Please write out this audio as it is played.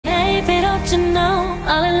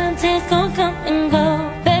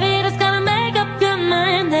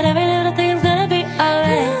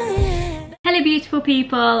beautiful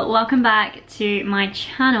people, welcome back to my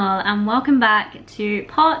channel and welcome back to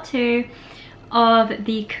part 2 of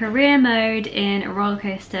the career mode in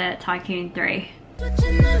Rollercoaster Tycoon 3.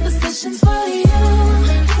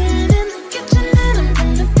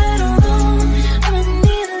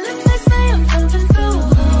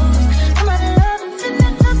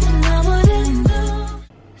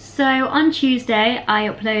 So on Tuesday I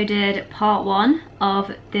uploaded part 1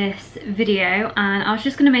 of this video and I was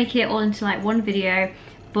just going to make it all into like one video,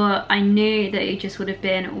 but I knew that it just would have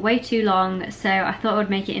been way too long, so I thought I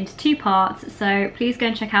would make it into 2 parts. So please go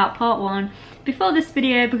and check out part 1 before this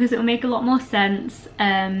video because it will make a lot more sense.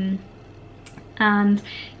 And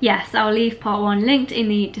yes, I'll leave part 1 linked in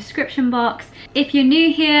the description box. If you're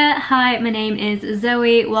new here, hi, my name is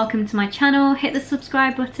Zoe, welcome to my channel. Hit the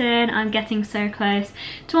subscribe button, I'm getting so close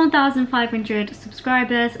to 1,500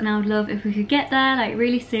 subscribers and I would love if we could get there like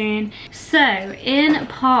really soon. So in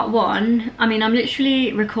part 1, I mean I'm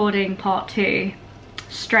literally recording part 2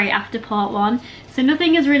 straight after part 1, so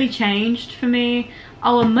nothing has really changed for me.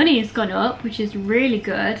 Our money has gone up, which is really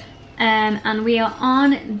good, and we are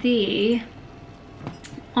on the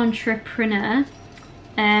entrepreneur.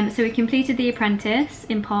 So we completed the apprentice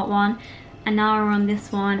in part 1 and now we're on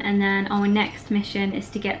this one, and then our next mission is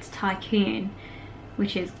to get to Tycoon,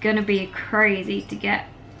 which is gonna be crazy to get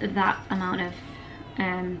that amount of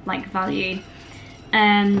like value.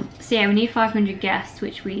 So yeah, we need 500 guests,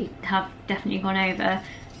 which we have definitely gone over,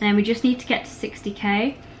 and then we just need to get to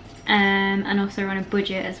 60k, and also run a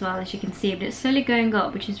budget as well, as you can see, but it's slowly going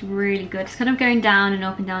up, which is really good. It's kind of going down and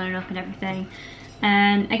up and down and up and everything.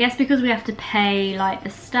 I guess because we have to pay like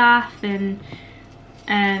the staff and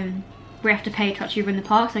we have to pay to actually run the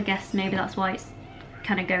parks, I guess maybe that's why it's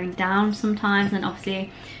kind of going down sometimes, and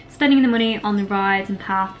obviously spending the money on the rides and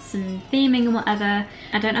paths and theming and whatever.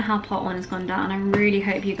 I don't know how part 1 has gone down. I really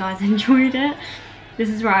hope you guys enjoyed it. This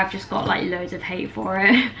is where I've just got like loads of hate for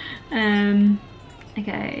it.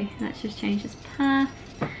 Okay, let's just change this path.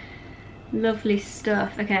 Lovely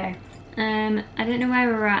stuff. Okay. I don't know where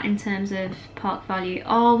we're at in terms of park value.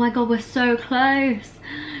 Oh my god, we're so close.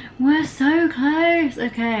 We're so close.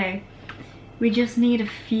 Okay. We just need a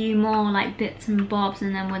few more like bits and bobs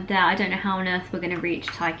and then we're there. I don't know how on earth we're going to reach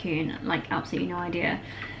Tycoon. Like absolutely no idea.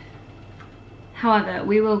 However,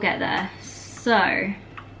 we will get there. So,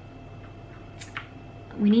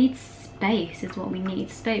 we need space is what we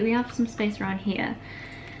need. Space. We have some space around here.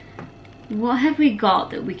 What have we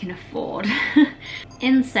got that we can afford?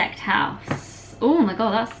 Insect house. Oh my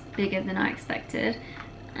god, that's bigger than I expected.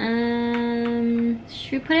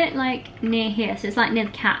 Should we put it like near here? So it's like near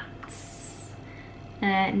the cats.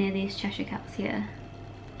 Near these Cheshire cats here.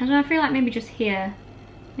 I don't know, I feel like maybe just here.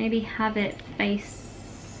 Maybe have it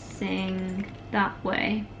facing that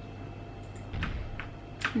way.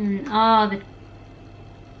 And oh,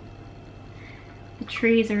 the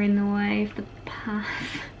trees are in the way of the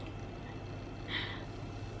path.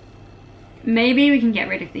 Maybe we can get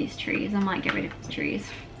rid of these trees. I might get rid of the trees.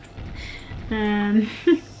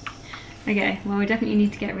 Okay, well we definitely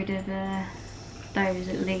need to get rid of those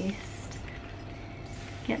at least.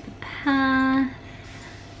 Get the path.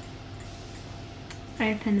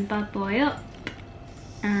 Open the bad boy up.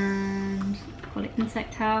 And call it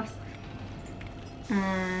insect house.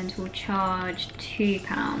 And we'll charge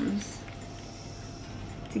 £2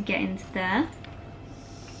 to get into there.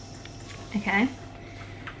 Okay.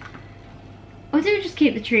 Or do we just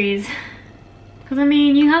keep the trees? Because I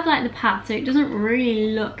mean, you have like the path, so it doesn't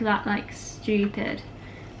really look that like stupid.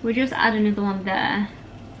 We'll just add another one there.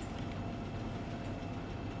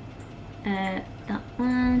 That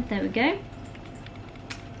one, there we go.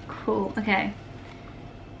 Cool, okay.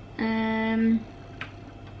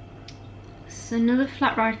 So another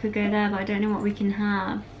flat ride could go there, but I don't know what we can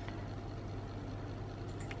have.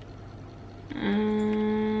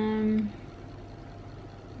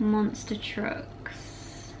 Monster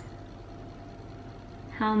trucks.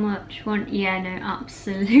 How much? Yeah, no,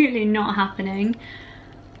 absolutely not happening.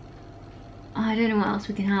 I don't know what else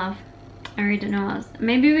we can have. I really don't know what else.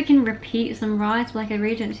 Maybe we can repeat some rides, but like I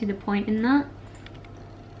really don't see the point in that.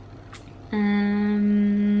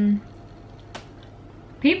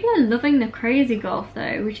 People are loving the crazy golf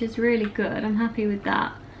though, which is really good. I'm happy with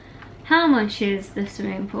that. How much is the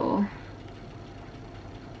swimming pool?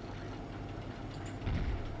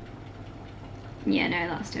 Yeah, no,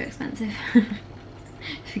 that's too expensive.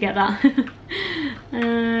 Forget that. I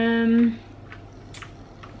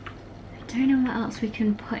don't know what else we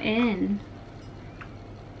can put in.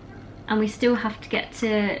 And we still have to get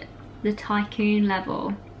to the Tycoon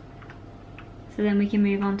level. So then we can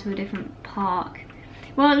move on to a different park.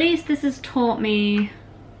 Well, at least this has taught me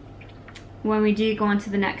when we do go on to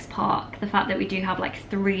the next park, the fact that we do have like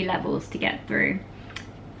 3 levels to get through,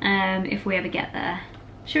 if we ever get there.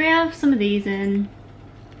 Should we have some of these in?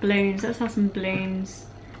 Balloons, let's have some balloons.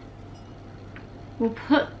 We'll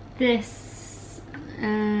put this,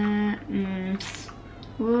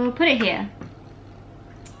 we'll put it here.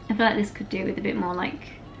 I feel like this could do with a bit more like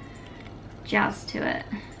jazz to it.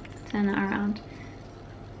 Turn that around.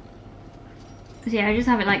 So yeah, I just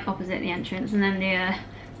have it like opposite the entrance, and then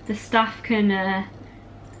the staff can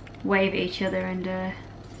wave at each other and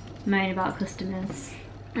moan about customers.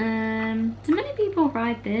 Do many people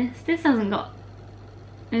ride this? This hasn't got...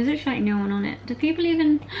 There's literally like no one on it. Do people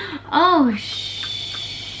even... Oh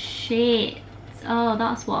shit. Oh,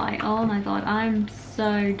 that's why. Oh my god, I'm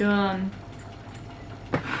so dumb.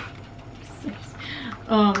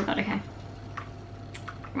 Oh my god, okay.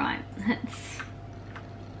 Right, let's...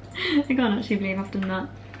 I can't actually believe I've done that.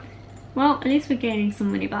 Well, at least we're gaining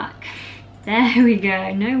some money back. There we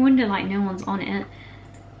go. No wonder like no one's on it.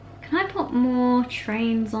 Can I put more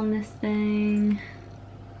trains on this thing?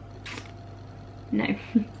 No.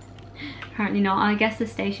 Apparently not. I guess the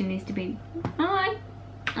station needs to be... Oh,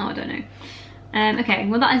 I don't know. Okay,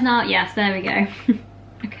 well that is now... Yes, there we go.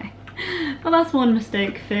 Okay. Well, that's one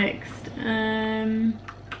mistake fixed. Imagine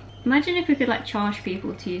if we could like charge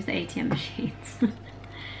people to use the ATM machines.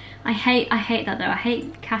 I hate that though. I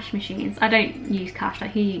hate cash machines. I don't use cash.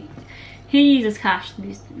 Like who uses cash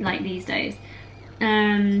these days?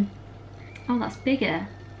 Oh, that's bigger.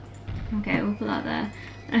 Okay, we'll put that there.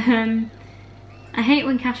 I hate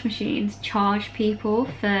when cash machines charge people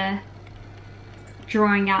for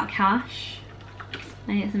drawing out cash. I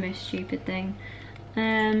think it's the most stupid thing.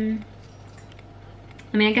 I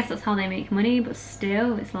mean, I guess that's how they make money, but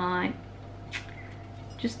still, it's like,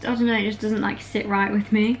 just, I don't know, it just doesn't like sit right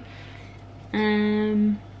with me.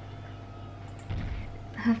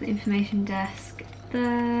 Have the information desk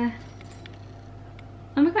there.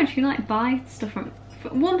 Oh my god, you can like buy stuff from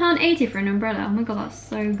 £1.80 for an umbrella. Oh my god, that's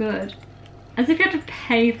so good. As if you had to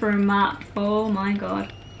pay for a map. Oh my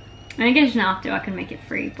god. And I guess you don't have to, I can make it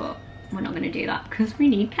free, but we're not going to do that because we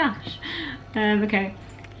need cash. Okay,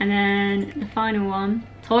 and then the final one,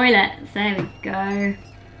 toilets. There we go.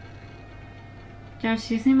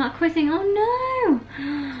 Just using that quitting. Oh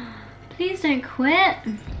no! Please don't quit.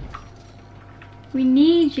 We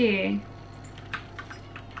need you.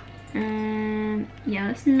 Yeah,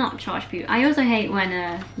 let's not charge people. I also hate when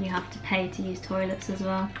you have to pay to use toilets as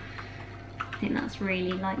well. I think that's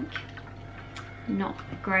really like not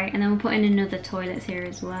great. And then we'll put in another toilets here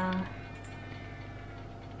as well.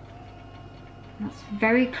 That's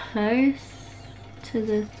very close to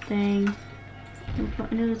the thing. We'll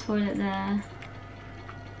put another toilet there.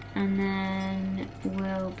 And then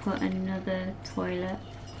we'll put another toilet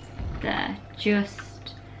there. Just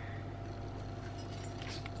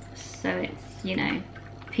so it's, you know,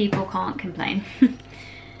 people can't complain.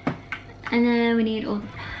 And then we need all the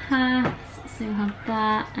paths. So we'll have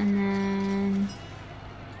that, and then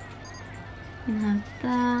we'll have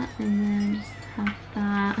that, and then just have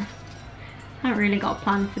that. I haven't really got a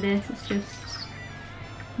plan for this, it's just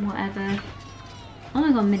whatever. Oh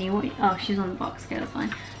my god, Minnie, what? Oh, she's on the box, okay, that's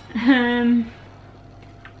fine. Can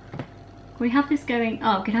we have this going,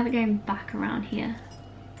 oh, we could have it going back around here.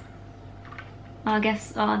 Oh, I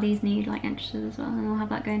guess, oh, these need like entrances as well, and we'll have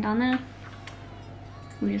that going down there.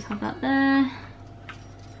 We'll just have that there.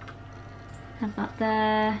 Have that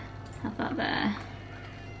there. Have that there.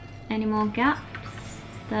 Any more gaps?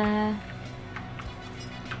 There.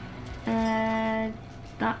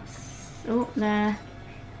 That's, oh, there.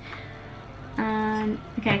 And,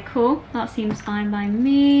 okay, cool. That seems fine by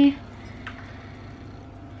me.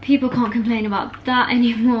 People can't complain about that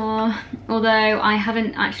anymore. Although I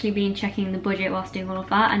haven't actually been checking the budget whilst doing all of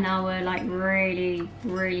that, and now we're like really,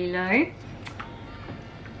 really low.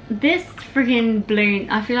 This friggin' balloon,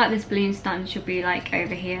 I feel like this balloon stand should be like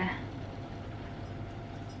over here.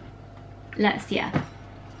 Let's get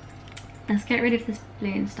rid of this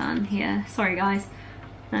balloon stand here. Sorry guys.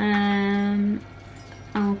 And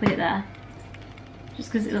we'll put it there.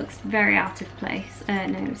 Just because it looks very out of place. No,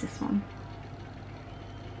 it was this one.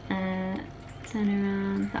 Turn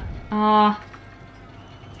around. That. Ah.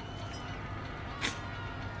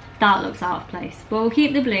 That looks out of place. But we'll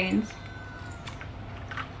keep the balloons.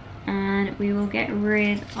 And we will get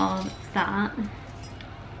rid of that.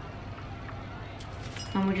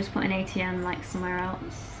 And we'll just put an ATM like somewhere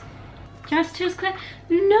else. Janitor 2 is clear.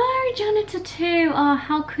 No, Janitor 2. Oh,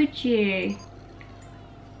 how could you?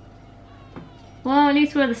 Well, at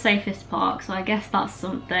least we're the safest park, so I guess that's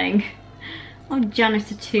something. Oh,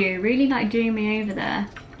 Janitor 2, really like doing me over there.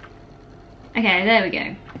 Okay, there we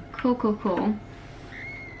go. Cool, cool, cool.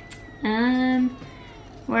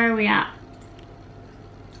 Where are we at?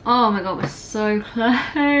 Oh my god, we're so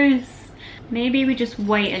close. Maybe we just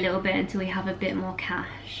wait a little bit until we have a bit more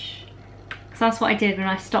cash. Because that's what I did when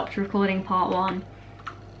I stopped recording part 1.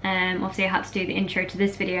 Obviously I had to do the intro to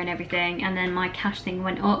this video and everything, and then my cash thing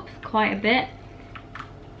went up quite a bit.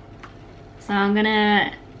 So I'm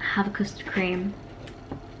gonna have a custard cream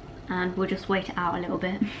and we'll just wait it out a little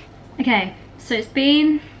bit. Okay, so it's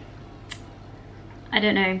been, I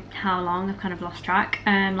don't know how long, I've kind of lost track,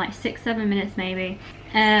 like 6-7 minutes maybe.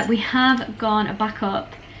 We have gone back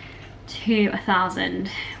up to 1,000,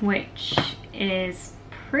 which is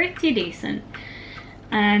pretty decent.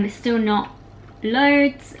 It's still not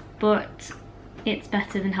loads, but it's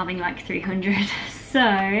better than having like 300.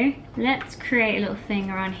 So let's create a little thing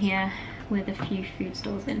around here with a few food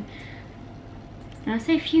stores in. And I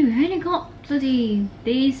say a few, we've only got bloody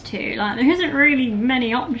these two, like there isn't really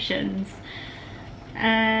many options.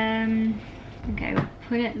 Okay, we'll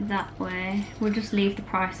put it that way. We'll just leave the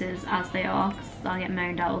prices as they are because I'll get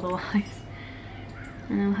moaned out otherwise.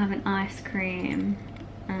 And then we'll have an ice cream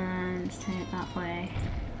and turn it that way.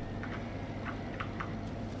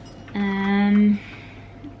 And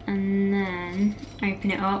then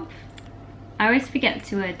open it up. I always forget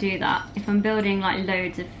to do that. If I'm building like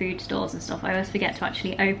loads of food stores and stuff, I always forget to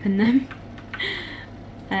actually open them.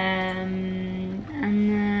 And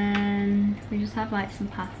then we just have like some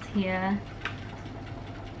paths here.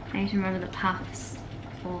 I need to remember that paths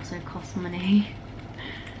also cost money.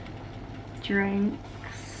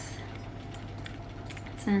 Drinks.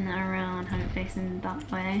 Turn that around, have it facing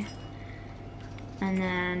that way. And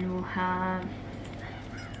then we'll have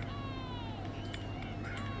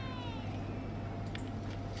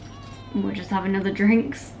we'll just have another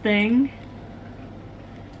drinks thing.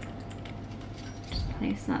 Just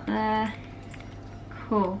place that there.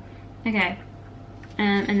 Cool. Okay.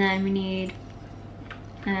 And then we need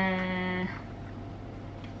I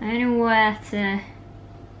don't know where to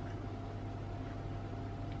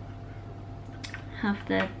have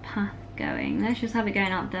the path going. Let's just have it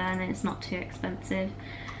going out there and then it's not too expensive.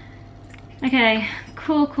 Okay,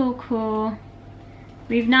 cool, cool, cool.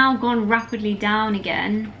 We've now gone rapidly down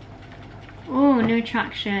again. Oh, no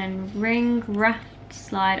traction. Ring raft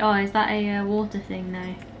slide. Oh, is that a water thing?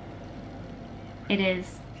 No. It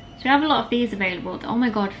is. So we have a lot of these available. Oh my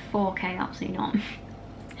god, 4K, absolutely not.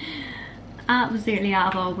 Absolutely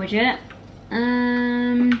out of our budget.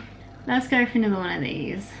 Let's go for another one of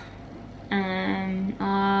these. I'm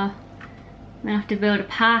gonna have to build a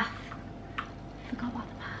path. Forgot about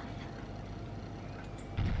the path.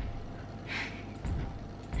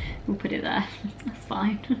 We'll put it there. That's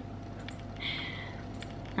fine.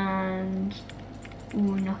 And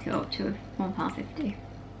we'll knock it up to £1.50.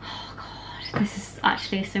 Oh god, this is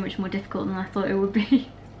actually so much more difficult than I thought it would be.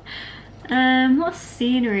 What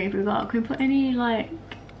scenery have we got? Can we put any like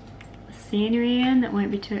scenery in that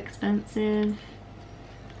won't be too expensive?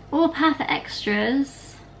 Or path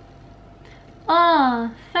extras.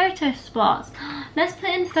 Oh, photo spots. Let's put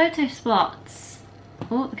in photo spots.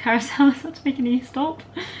 Oh, the carousel is about to make an e-stop.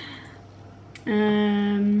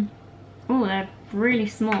 Oh, they're really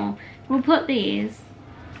small. We'll put these.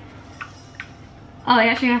 Oh, I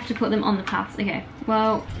actually have to put them on the paths. Okay,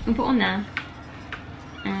 well, we'll put one there.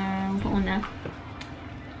 We'll put one there.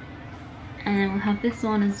 And then we'll have this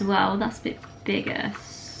one as well. That's a bit bigger.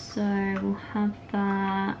 So we'll have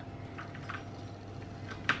that.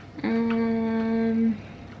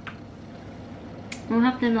 We'll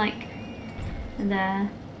have them like there.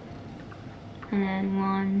 And then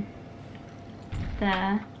one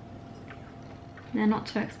there. They're not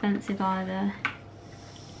too expensive either.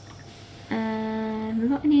 We've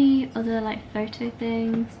got any other like photo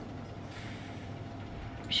things?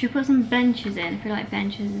 Should we put some benches in? I feel like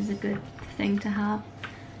benches is a good thing to have.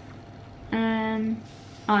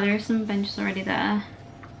 Oh, there are some benches already there.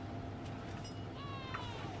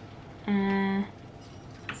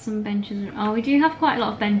 Some benches. Oh, we do have quite a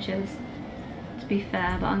lot of benches, to be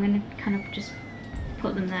fair, but I'm gonna kind of just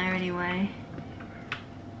put them there anyway.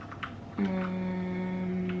 We'll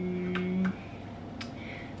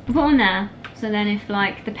put one there, so then if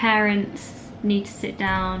like the parents need to sit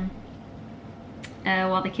down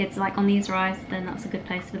while the kids are like on these rides, then that's a good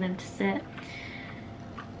place for them to sit.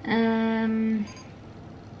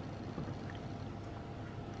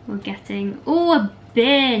 We're getting, oh, a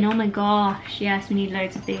bin, oh my gosh, yes, we need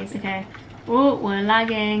loads of these. Okay, oh, we're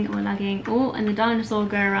lagging. Oh, and the dinosaur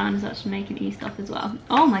go around is actually making e-stop as well.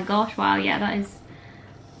 Oh my gosh, wow, yeah, that is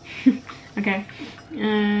okay.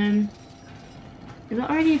 Is that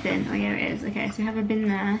already a bin? Oh yeah, it is. Okay, so we have a bin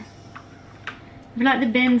there. I feel like the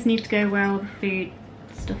bins need to go where all the food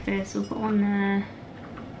stuff is, so we'll put one there.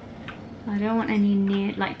 I don't want any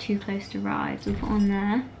near, like too close to rides, we'll put one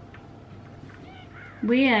there.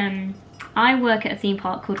 I work at a theme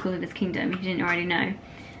park called Gulliver's Kingdom, if you didn't already know.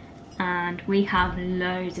 And we have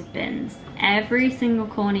loads of bins. Every single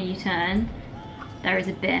corner you turn, there is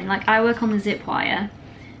a bin. Like I work on the zip wire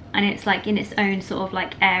and it's like in its own sort of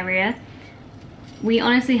like area. We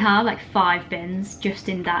honestly have like 5 bins just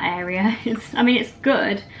in that area. I mean, it's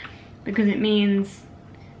good because it means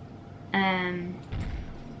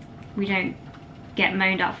we don't get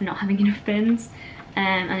moaned at for not having enough bins,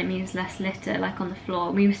 and it means less litter like on the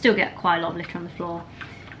floor. We still get quite a lot of litter on the floor,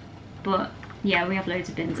 but yeah, we have loads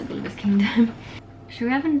of bins at Gulliver's Kingdom. Should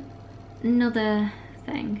we have another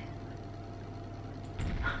thing?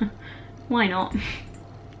 Why not?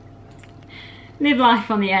 Live life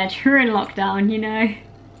on the edge. We're in lockdown, you know.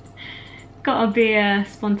 Gotta be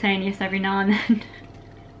spontaneous every now and then.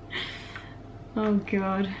 Oh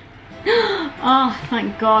god. Oh,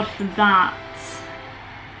 thank god for that.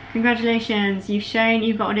 Congratulations, you've shown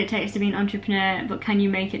you've got what it takes to be an entrepreneur, but can you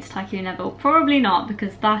make it to Tycoon level? Probably not,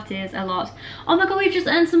 because that is a lot. Oh my god, we've just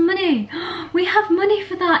earned some money. We have money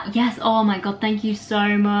for that. Yes, oh my god, thank you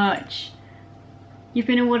so much. You've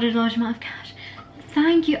been awarded a large amount of cash.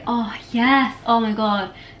 Thank you. Oh yes, oh my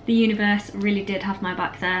god. The universe really did have my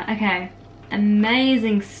back there. Okay,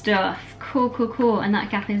 amazing stuff. Cool, cool, cool. And that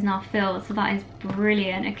gap is now filled, so that is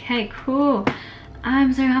brilliant. Okay, cool.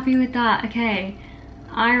 I'm so happy with that. Okay.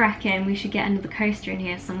 I reckon we should get another coaster in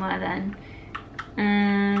here somewhere then.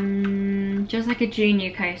 Just like a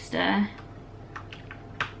junior coaster,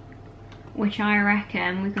 which I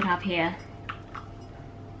reckon we could have here.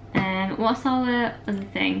 What's our other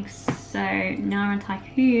things? So now we're on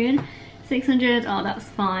Tycoon, 600, oh that's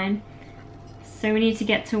fine. So we need to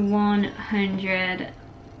get to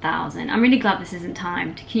 100,000. I'm really glad this isn't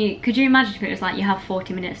timed. Could you imagine if it was like you have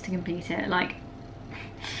 40 minutes to complete it? Like,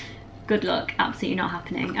 good luck, absolutely not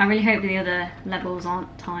happening. I really hope the other levels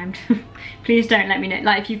aren't timed. Please don't let me know,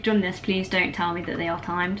 like if you've done this, please don't tell me that they are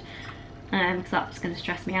timed, because that's going to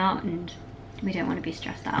stress me out and we don't want to be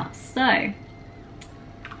stressed out. So,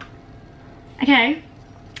 okay,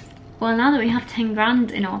 well now that we have 10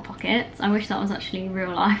 grand in our pockets, I wish that was actually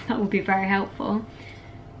real life, that would be very helpful.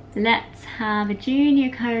 Let's have a junior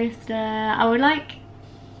coaster. I would like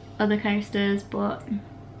other coasters, but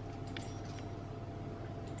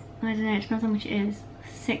I don't know, it depends how much it is.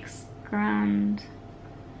 6 grand.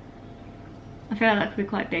 I feel like that could be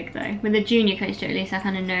quite big though. With a junior coaster at least I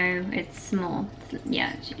kind of know it's small.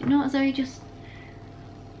 Yeah, you know what Zoe, just...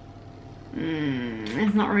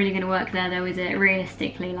 it's not really going to work there though, is it?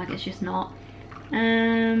 Realistically, like it's just not.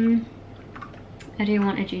 I do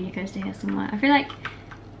want a junior coaster here somewhere. I feel like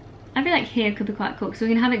here could be quite cool, so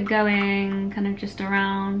we can have it going kind of just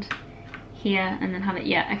around here and then have it,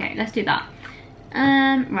 yeah, okay, let's do that.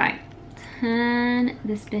 Right, turn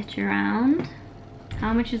this bit around.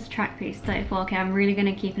 How much is the track piece? 34. Okay, I'm really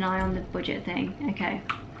gonna keep an eye on the budget thing. Okay.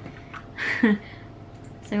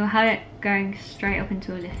 So we'll have it going straight up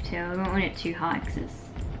into a lift hill. We won't want it too high because it's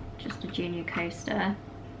just a junior coaster.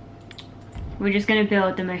 We're just gonna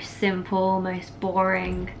build the most simple, most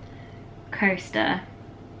boring coaster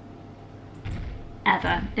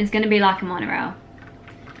ever. It's gonna be like a monorail.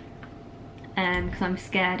 Because I'm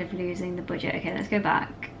scared of losing the budget. Okay, let's go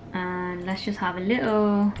back and let's just have a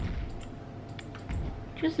little,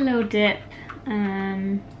 just a little dip.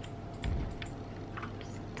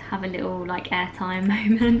 Just have a little like airtime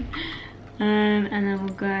moment, and then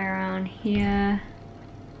we'll go around here.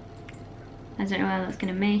 I don't know whether that's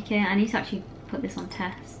gonna make it. I need to actually put this on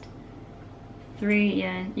test. 3,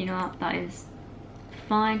 yeah, you know what? That is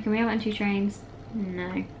fine. Can we have it on 2 trains?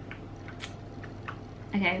 No.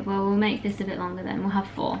 Okay, well we'll make this a bit longer then. We'll have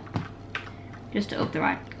 4, just to up the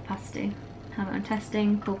ride capacity. Have it on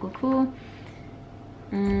testing. Cool, cool, cool.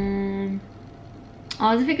 Oh,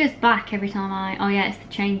 as if it goes back every time I... Oh yeah, it's the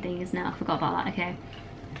chain thing, isn't it? I forgot about that. Okay,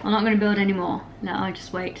 I'm not going to build any more. No, I'll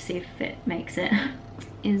just wait to see if it makes it.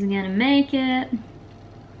 Is it going to make it?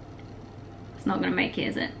 It's not going to make it,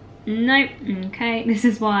 is it? Nope. Okay, this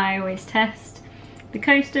is why I always test the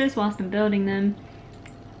coasters whilst I'm building them.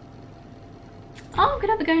 Oh, could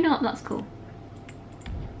have it going up, that's cool.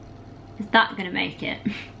 Is that gonna make it?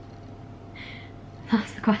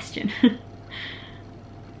 That's the question.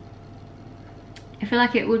 I feel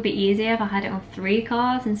like it would be easier if I had it on 3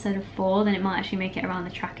 cars instead of 4, then it might actually make it around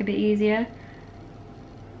the track a bit easier.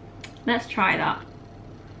 Let's try that.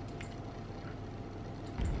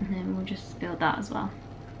 And then we'll just build that as well.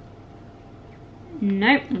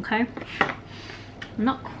 Nope, okay. I'm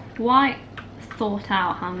not quite thought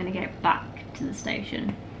out how I'm gonna get it back to to the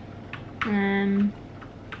station.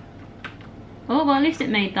 Oh, well, at least it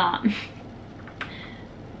made that.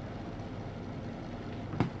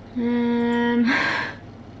 I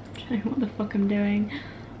don't know what the fuck I'm doing.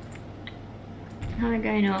 How are we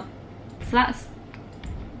going up? So that's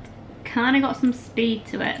kind of got some speed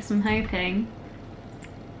to it, so I'm hoping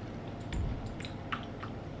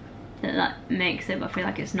that that makes it, but I feel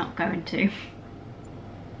like it's not going to.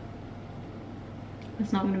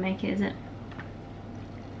 It's not going to make it, is it?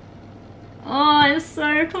 Oh, it's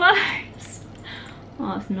so close.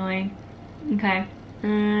 Oh, that's annoying. Okay.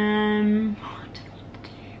 I'm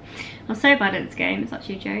so bad at this game, it's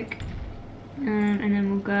actually a joke. And then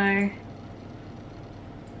we'll go.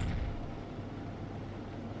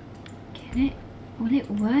 Can it? Will it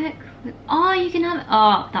work? Oh, you can have it.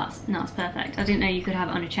 Oh, that's perfect. I didn't know you could have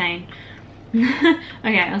it on a chain. Okay,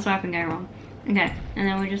 that's where I've been going wrong. Okay, and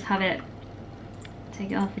then we'll just have it.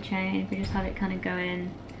 Take it off the chain. We just have it kind of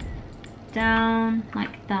going down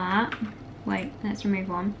like that. Wait, let's remove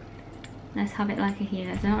one. Let's have it like a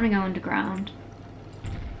healer. So I don't want to go underground.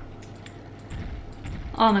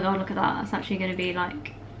 Oh my god, look at that. That's actually going to be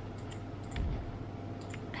like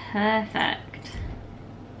perfect.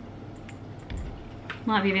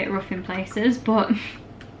 Might be a bit rough in places, but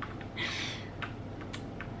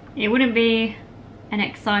it wouldn't be an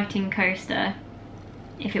exciting coaster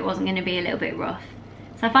if it wasn't going to be a little bit rough.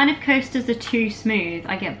 So I find if coasters are too smooth,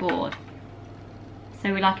 I get bored.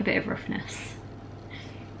 So we like a bit of roughness.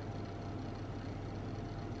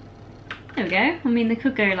 There we go. I mean, they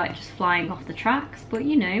could go like just flying off the tracks, but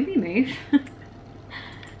you know, we move.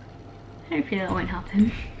 Hopefully that won't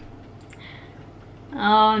happen.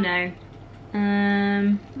 Oh no.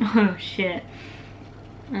 Oh shit.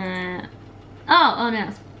 Oh no,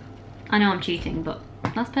 I know I'm cheating, but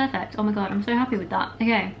that's perfect. Oh my god, I'm so happy with that.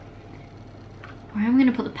 Okay. Where am I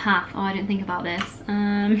gonna put the path? Oh, I didn't think about this.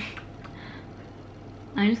 I'm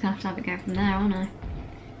just gonna have to have it go from there, aren't I?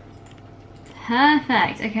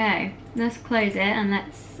 Perfect, okay. Let's close it and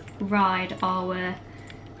let's ride our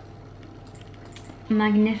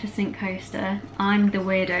magnificent coaster. I'm the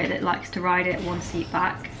weirdo that likes to ride it one seat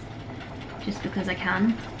back, just because I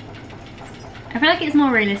can. I feel like it's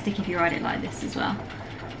more realistic if you ride it like this as well.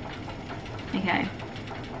 Okay.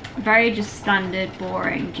 Very just standard,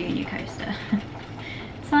 boring junior coaster.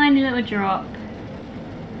 Tiny little drop.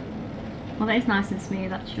 Well, that is nice and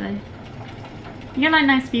smooth actually. You get like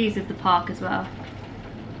nice views of the park as well.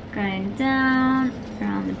 Going down,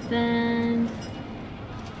 around the bend.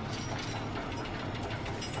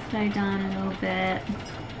 Slow down a little bit.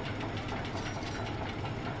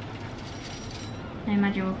 I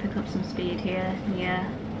imagine we'll pick up some speed here. Yeah.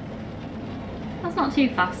 That's not too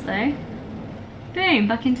fast though. Boom,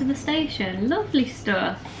 back into the station. Lovely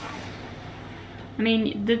stuff. I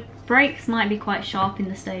mean, the brakes might be quite sharp in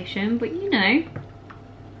the station, but you know,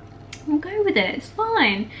 we'll go with it, it's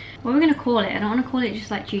fine. What are we going to call it? I don't want to call it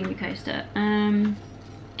just like junior coaster. I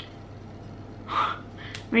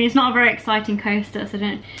mean, it's not a very exciting coaster, so do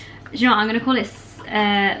you know what, I'm going to call it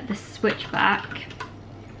the Switchback.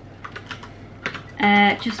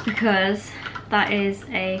 Just because that is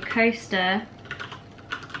a coaster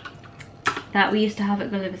that we used to have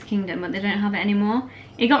at Gulliver's Kingdom, but they don't have it anymore.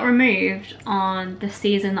 It got removed on the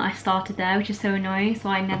season that I started there, which is so annoying, so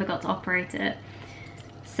I never got to operate it.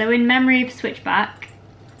 So in memory of Switchback,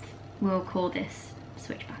 we'll call this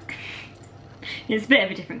Switchback. It's a bit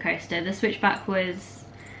of a different coaster. The Switchback was,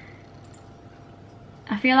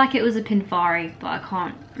 I feel like it was a Pinfari, but I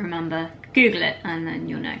can't remember. Google it and then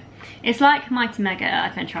you'll know. It's like Mighty Mega at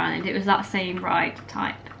Adventure Island. It was that same ride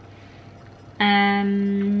type.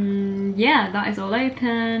 Yeah, that is all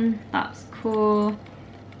open. That's cool.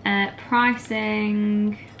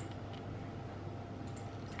 Pricing.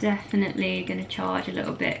 Definitely gonna charge a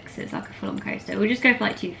little bit because it's like a full-on coaster. We'll just go for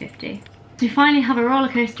like $250. So we finally have a roller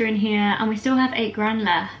coaster in here and we still have $8 grand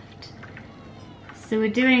left. So we're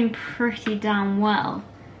doing pretty damn well.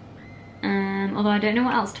 Although I don't know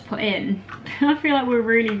what else to put in. I feel like we're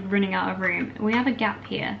really running out of room. We have a gap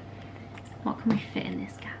here. What can we fit in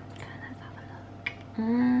this gap? Let's have a look.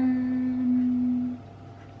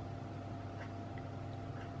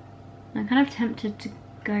 I'm kind of tempted to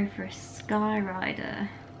go for a Sky Rider.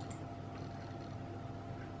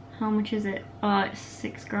 How much is it? Oh, it's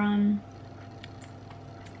 $6 grand.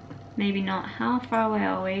 Maybe not. How far away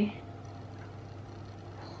are we?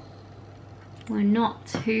 We're not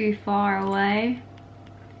too far away.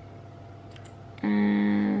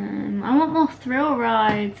 I want more thrill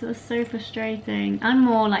rides. That's so frustrating. And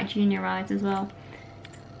more like junior rides as well.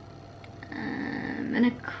 An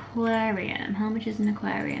aquarium. How much is an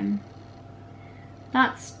aquarium?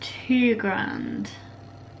 That's £2,000.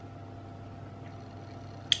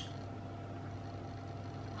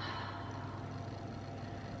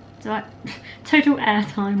 Do I total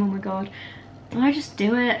airtime? Oh my god. Do I just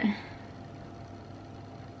do it?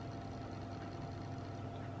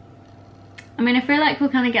 I mean, I feel like we'll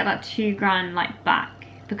kind of get that £2,000 like back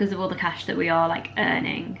because of all the cash that we are like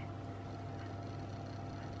earning.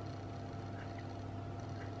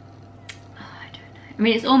 Oh, I don't know. I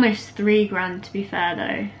mean, it's almost £3,000 to be fair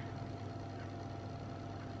though.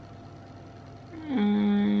 I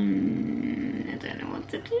don't know what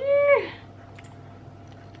to do.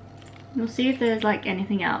 We'll see if there's like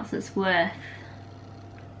anything else that's worth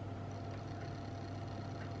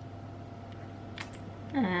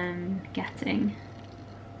getting.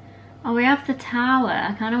 Oh, we have the tower.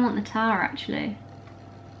 I kind of want the tower actually.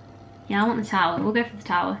 Yeah, I want the tower. We'll go for the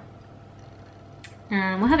tower.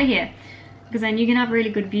 We'll have it here because then you can have really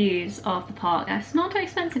good views of the park. It's not too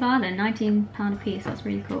expensive either, £19 a piece. That's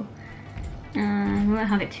really cool. We won't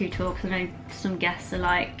have it too tall because I know some guests are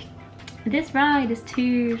like, this ride is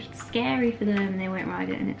too scary for them and they won't ride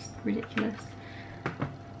it and it's ridiculous.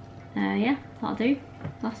 Yeah, that'll do.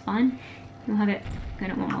 That's fine. We'll have it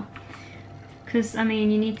going up one more. Because, I mean,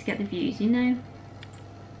 you need to get the views, you know.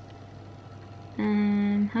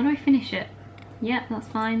 How do I finish it? Yeah, that's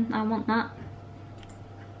fine. I want that.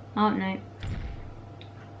 Oh, no.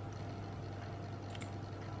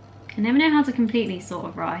 I never know how to complete these sort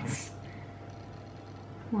of rides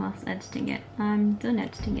whilst editing it. I'm done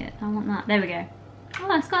editing it. I want that. There we go.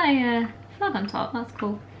 Oh, it's got a flag on top. That's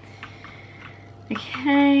cool.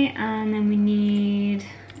 Okay, and then we need...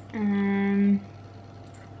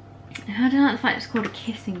 I don't like the fact it's called a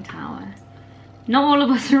kissing tower. Not all of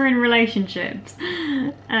us are in relationships.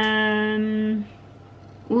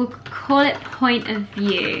 We'll call it point of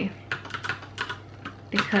view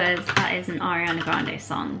because that is an Ariana Grande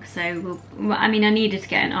song. So I mean, I needed to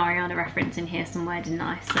get an Ariana reference in here somewhere, didn't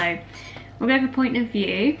I? So we'll go for point of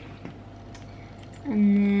view,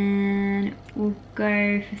 and then we'll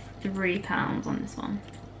go for £3 on this one.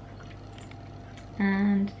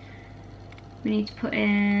 And we need to put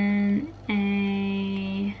in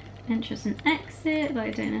a entrance and exit, but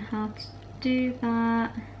I don't know how to do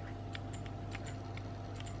that.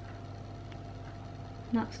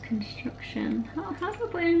 That's construction. How do I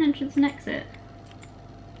put in an entrance and exit?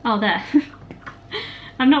 Oh, there.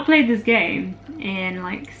 I've not played this game in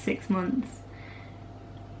like 6 months.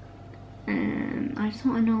 I just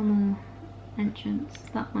want a normal entrance.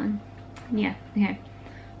 That one. Yeah, okay.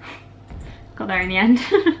 Got there in the end.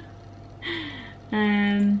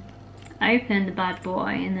 Open the bad boy,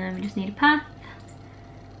 and then we just need a path.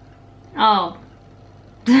 Oh.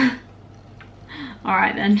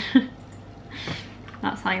 Alright then.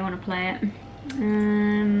 That's how you want to play it.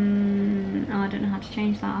 Oh, I don't know how to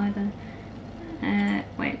change that either.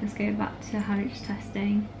 Wait, let's go back to how it's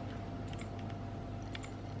testing.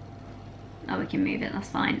 Oh, we can move it, that's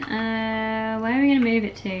fine. Where are we going to move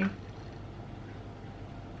it to?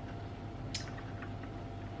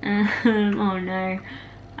 Oh no,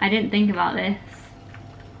 I didn't think about this.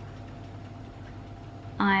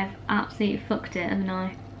 I've absolutely fucked it, haven't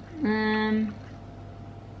I?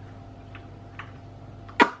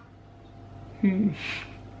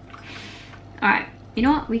 Alright, you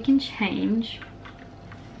know what? We can change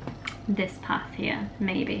this path here,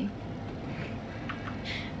 maybe.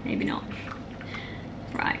 Maybe not.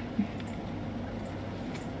 Right.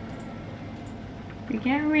 We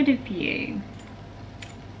get rid of you.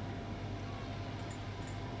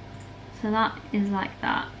 So that is like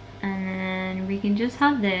that. And then we can just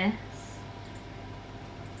have this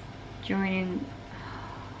joining.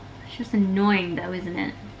 It's just annoying though, isn't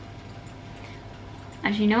it?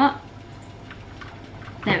 Actually, you know what?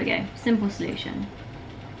 There we go. Simple solution.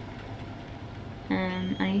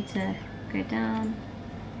 I need to go down.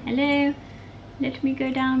 Hello? Let me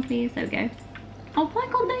go down, please. There we go. Oh, why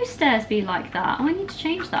can't those stairs be like that? Oh, I need to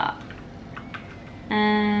change that.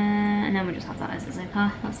 And then we'll just have that as its own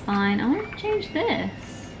path. That's fine. I want to change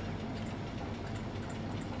this.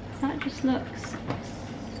 That just looks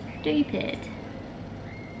stupid.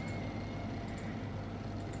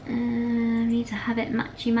 I need to have it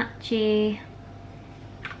matchy.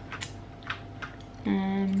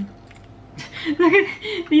 Look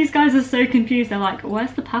at these guys are so confused. They're like,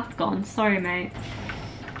 where's the path gone? Sorry, mate.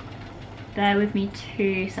 Bear with me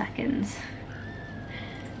 2 seconds.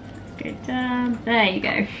 Let's go down. There you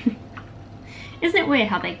go. Isn't it weird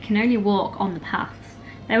how they can only walk on the paths?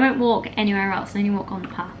 They won't walk anywhere else, they only walk on the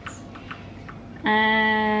paths.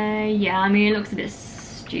 Yeah, I mean, it looks a bit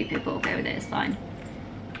stupid, but we'll go with it, it's fine.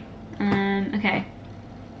 Okay.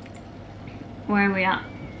 Where are we at?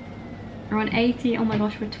 We're on 80. Oh my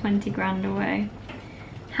gosh, we're 20 grand away.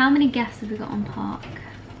 How many guests have we got on park?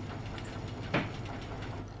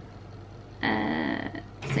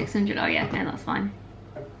 600. Oh yeah, no, that's fine.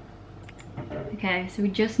 Okay, so we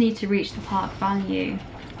just need to reach the park value.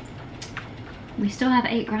 We still have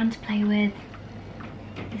 8 grand to play with.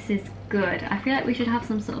 This is good. I feel like we should have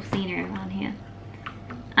some sort of scenery around here.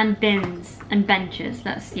 And bins and benches.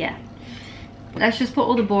 Yeah. Let's just put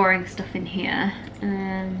all the boring stuff in here.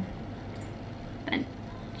 Bench.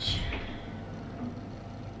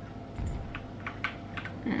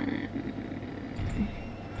 And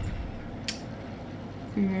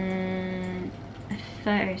then a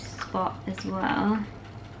photo spot as well.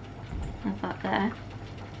 Have that there.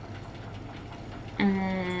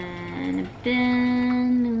 And then a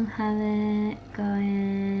bin, we'll have it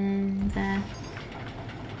going there.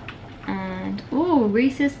 And, oh,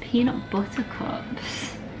 Reese's Peanut Butter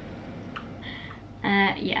Cups.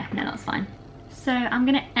 Yeah, no, that's fine. So I'm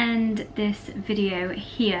gonna end this video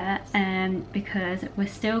here because we're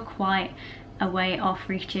still quite a way off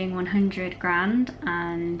reaching 100 grand,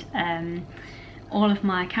 and all of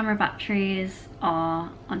my camera batteries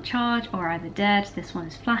are on charge or either dead. This one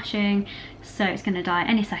is flashing, so it's going to die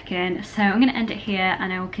any second. So I'm going to end it here,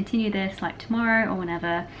 and I will continue this like tomorrow or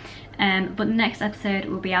whenever. But the next episode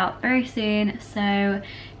will be out very soon, so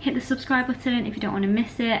hit the subscribe button if you don't want to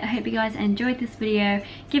miss it. I hope you guys enjoyed this video.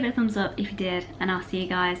 Give it a thumbs up if you did, and I'll see you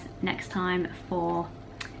guys next time for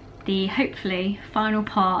the hopefully final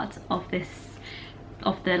part of this,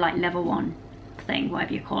 of the like level 1 thing,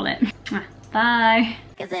 whatever you call it. Bye.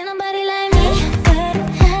 'Cause ain't nobody like me.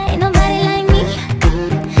 Ain't nobody like me.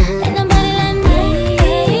 Ain't nobody